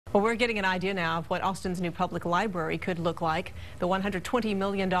Well, we're getting an idea now of what Austin's new public library could look like. The $120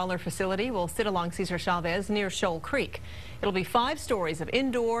 million facility will sit along Cesar Chavez near Shoal Creek. It'll be 5 stories of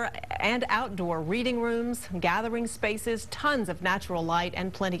indoor and outdoor reading rooms, gathering spaces, tons of natural light,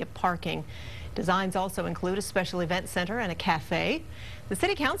 and plenty of parking. Designs also include a special event center and a cafe. The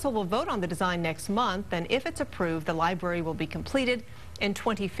City Council will vote on the design next month, and if it's approved, the library will be completed in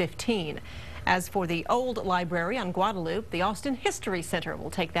 2015. As for the old library on Guadalupe, the Austin History Center will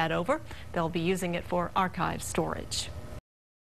take that over. They'll be using it for archive storage.